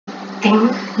thing?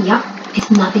 Yep,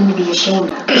 it's nothing to be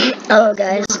ashamed of. Hello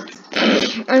guys,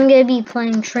 I'm gonna be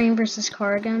playing Train vs.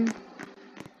 Car again.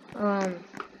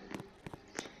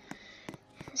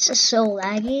 This is so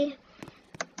laggy.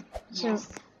 So,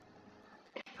 Yes.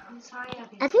 I'm sorry,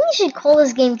 I think we should call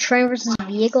this game Train vs.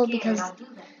 Vehicle because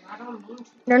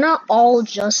they're not all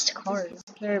just cars.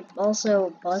 They're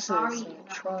also buses and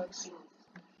trucks.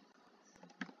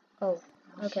 Oh,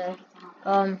 okay.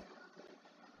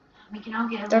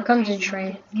 There comes a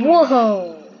train.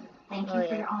 Whoa! Thank you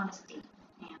for your honesty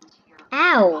and your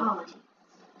Ow! apology.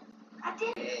 I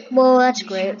did it. Whoa, that's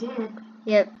great. Sure did.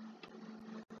 Yep.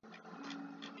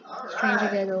 These trains are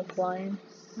gonna go flying,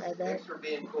 I bet. Thanks for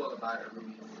being cool about it,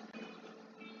 Ruby.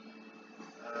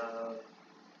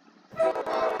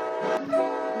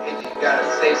 AJ, you gotta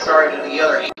say sorry to the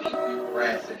other 8 people you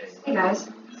harassed today. Hey guys.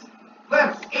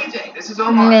 Clem, AJ, this is I'm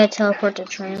Omar. gonna teleport the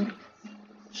train.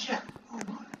 Shit,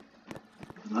 Omar.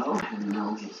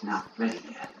 No, he's not ready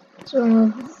yet. So,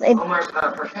 Omar's not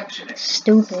a perfectionist.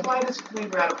 stupid. Slightest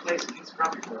flavor out of place and he's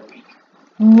grumpy for a week.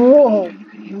 Whoa!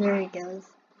 There he goes.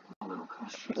 A little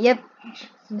cautious. Yep.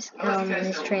 This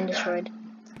train destroyed.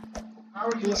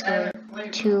 He's going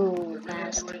too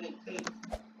fast. He's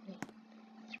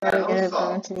probably gonna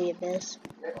go into the abyss.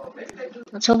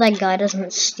 Let's hope that guy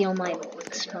doesn't steal my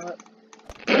spot.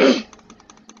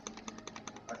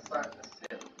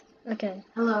 Okay.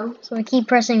 Hello. So I keep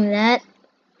pressing that.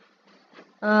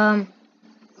 Hello.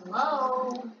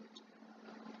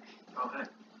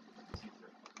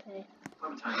 Okay.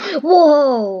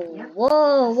 Whoa!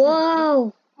 Whoa!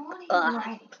 Whoa! What are you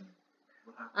writing?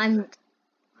 I'm.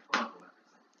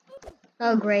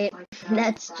 Oh, great.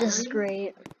 That's just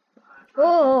great.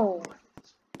 Whoa!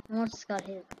 I almost got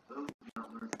hit.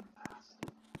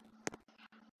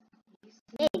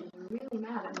 Hey. You're really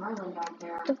mad at Marlon back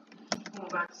there.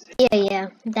 Yeah,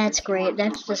 that's great.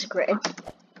 That's just great.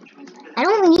 I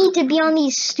don't need to be on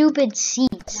these stupid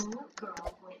seats.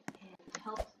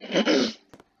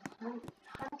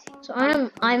 So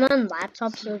I'm on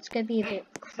laptop, so it's gonna be a bit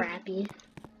crappy.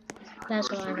 That's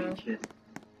what I know.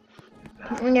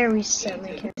 I'm gonna reset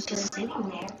my character.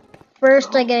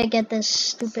 First, I gotta get this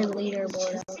stupid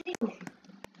leaderboard out.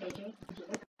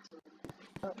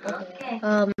 Oh, okay.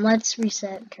 Let's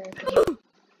reset character.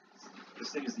 This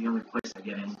thing is the only place I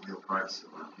get any real privacy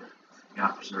around here. I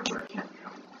gotta preserve what I can.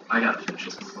 I gotta finish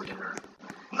this before getting hurt.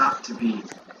 Not to be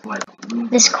like.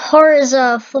 This car is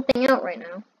flipping out right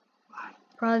now.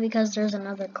 Probably because there's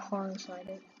another car inside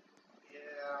it.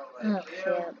 Oh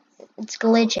yeah, it's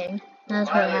glitching. That's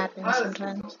what happens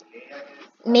sometimes.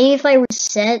 Maybe if I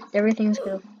reset, everything's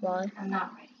gonna fly. I'm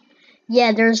not ready.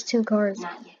 Yeah, there's 2 cars.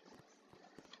 Not yet.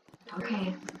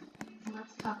 Okay.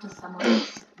 Let's talk to someone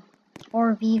else.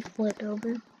 RV flipped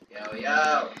over.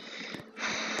 Yo.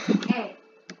 Hey,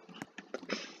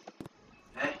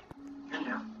 Hey, you're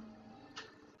new.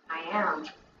 I am.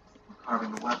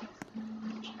 Carving a weapon.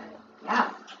 Yeah,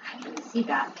 I can see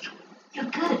that. You're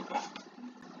good at this.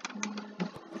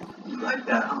 You like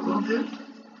that, huh, little dude?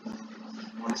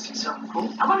 Want to see something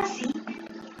cool? I want to see.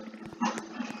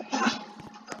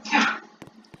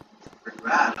 Pretty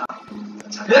rad, huh?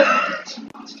 That's how you get some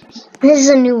monsters. This is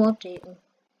a new update.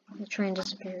 The train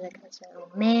disappeared. Like I said, oh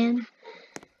man.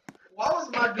 Why was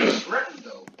my dude threatened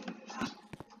though?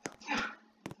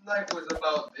 Knife was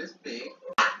about this big.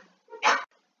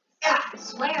 I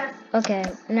swear. Okay,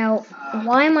 now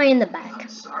why am I in the back? I'm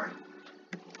sorry.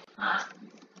 I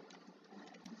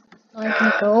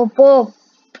can go. Whoa.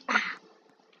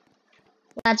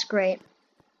 That's great.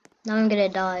 Now I'm gonna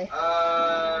die.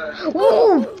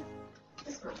 Woo!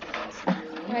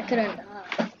 I couldn't die.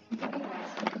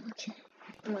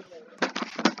 Okay.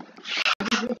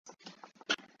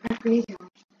 That's crazy.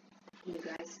 You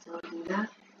guys still do that?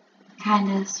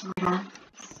 Kinda, sorta.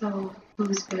 So,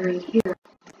 who's buried here?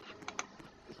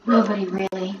 Nobody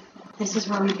really. This is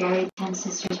where we buried 10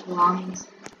 sisters' belongings.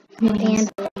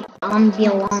 Minions. And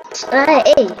ambulance.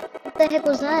 Hey! What the heck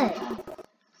was that?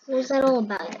 What was that all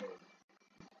about?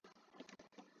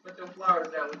 Put them flowers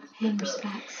down with this Pay big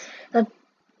respects.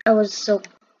 I was so.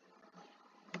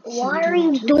 Why are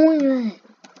you doing that?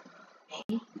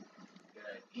 Hey?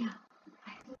 Yeah.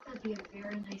 I think that'd be a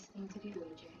very nice thing to do,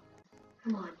 AJ.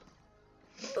 Come on.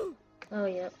 Oh,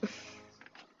 yeah.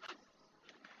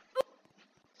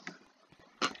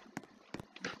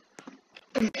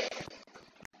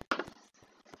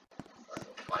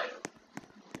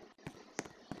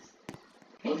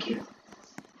 Thank you.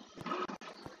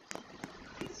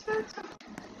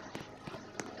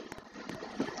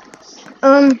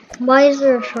 Why is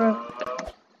there a shark?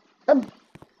 You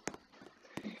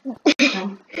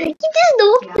just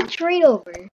knocked the train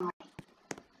over.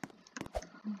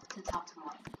 talk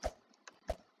tomorrow.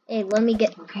 Hey, let me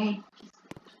get. Okay.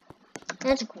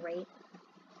 That's great.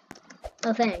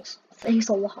 Oh, thanks. Thanks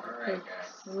a lot Alright,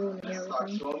 for guys. ruining Let's talk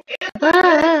everything. show.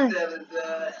 Ah,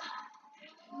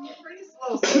 Pretty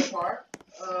slow so far.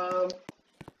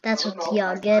 that's what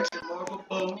y'all get.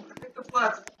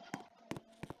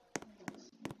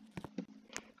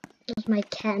 There's my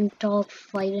cat and dog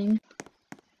fighting.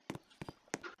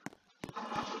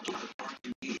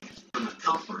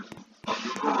 Comfort of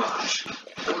your garage.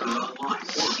 Order online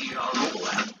or via our mobile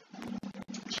app.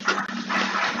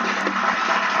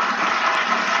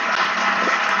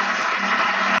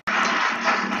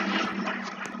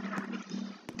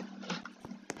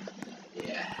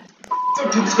 Yeah.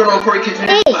 What's going on, Corey Kitchen?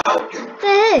 Hey! Wow. What the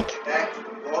heck? Back to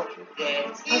The Walking Dead.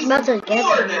 I was about to get Season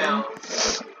 4 it. now.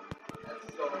 That's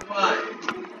so fun.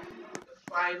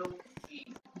 The final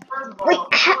season. First of all, Wait,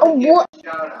 I wanna give what? a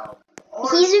shout out.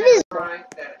 He's invisible.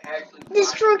 That actually This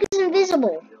watched truck is the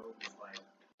invisible. video. Like,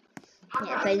 I'm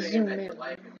Yeah, not if I saying zoom that in, your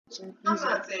life it's I'm invisible.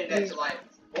 not saying that your life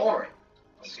is boring.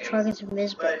 This Okay? truck is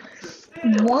invisible. But to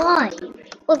sit Why? and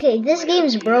Okay, this play a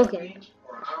game's video broken. game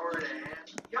for an hour and a half,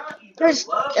 y'all either There's.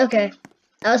 love Okay. me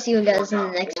I'll see you or guys in the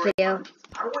got next bored video. by it.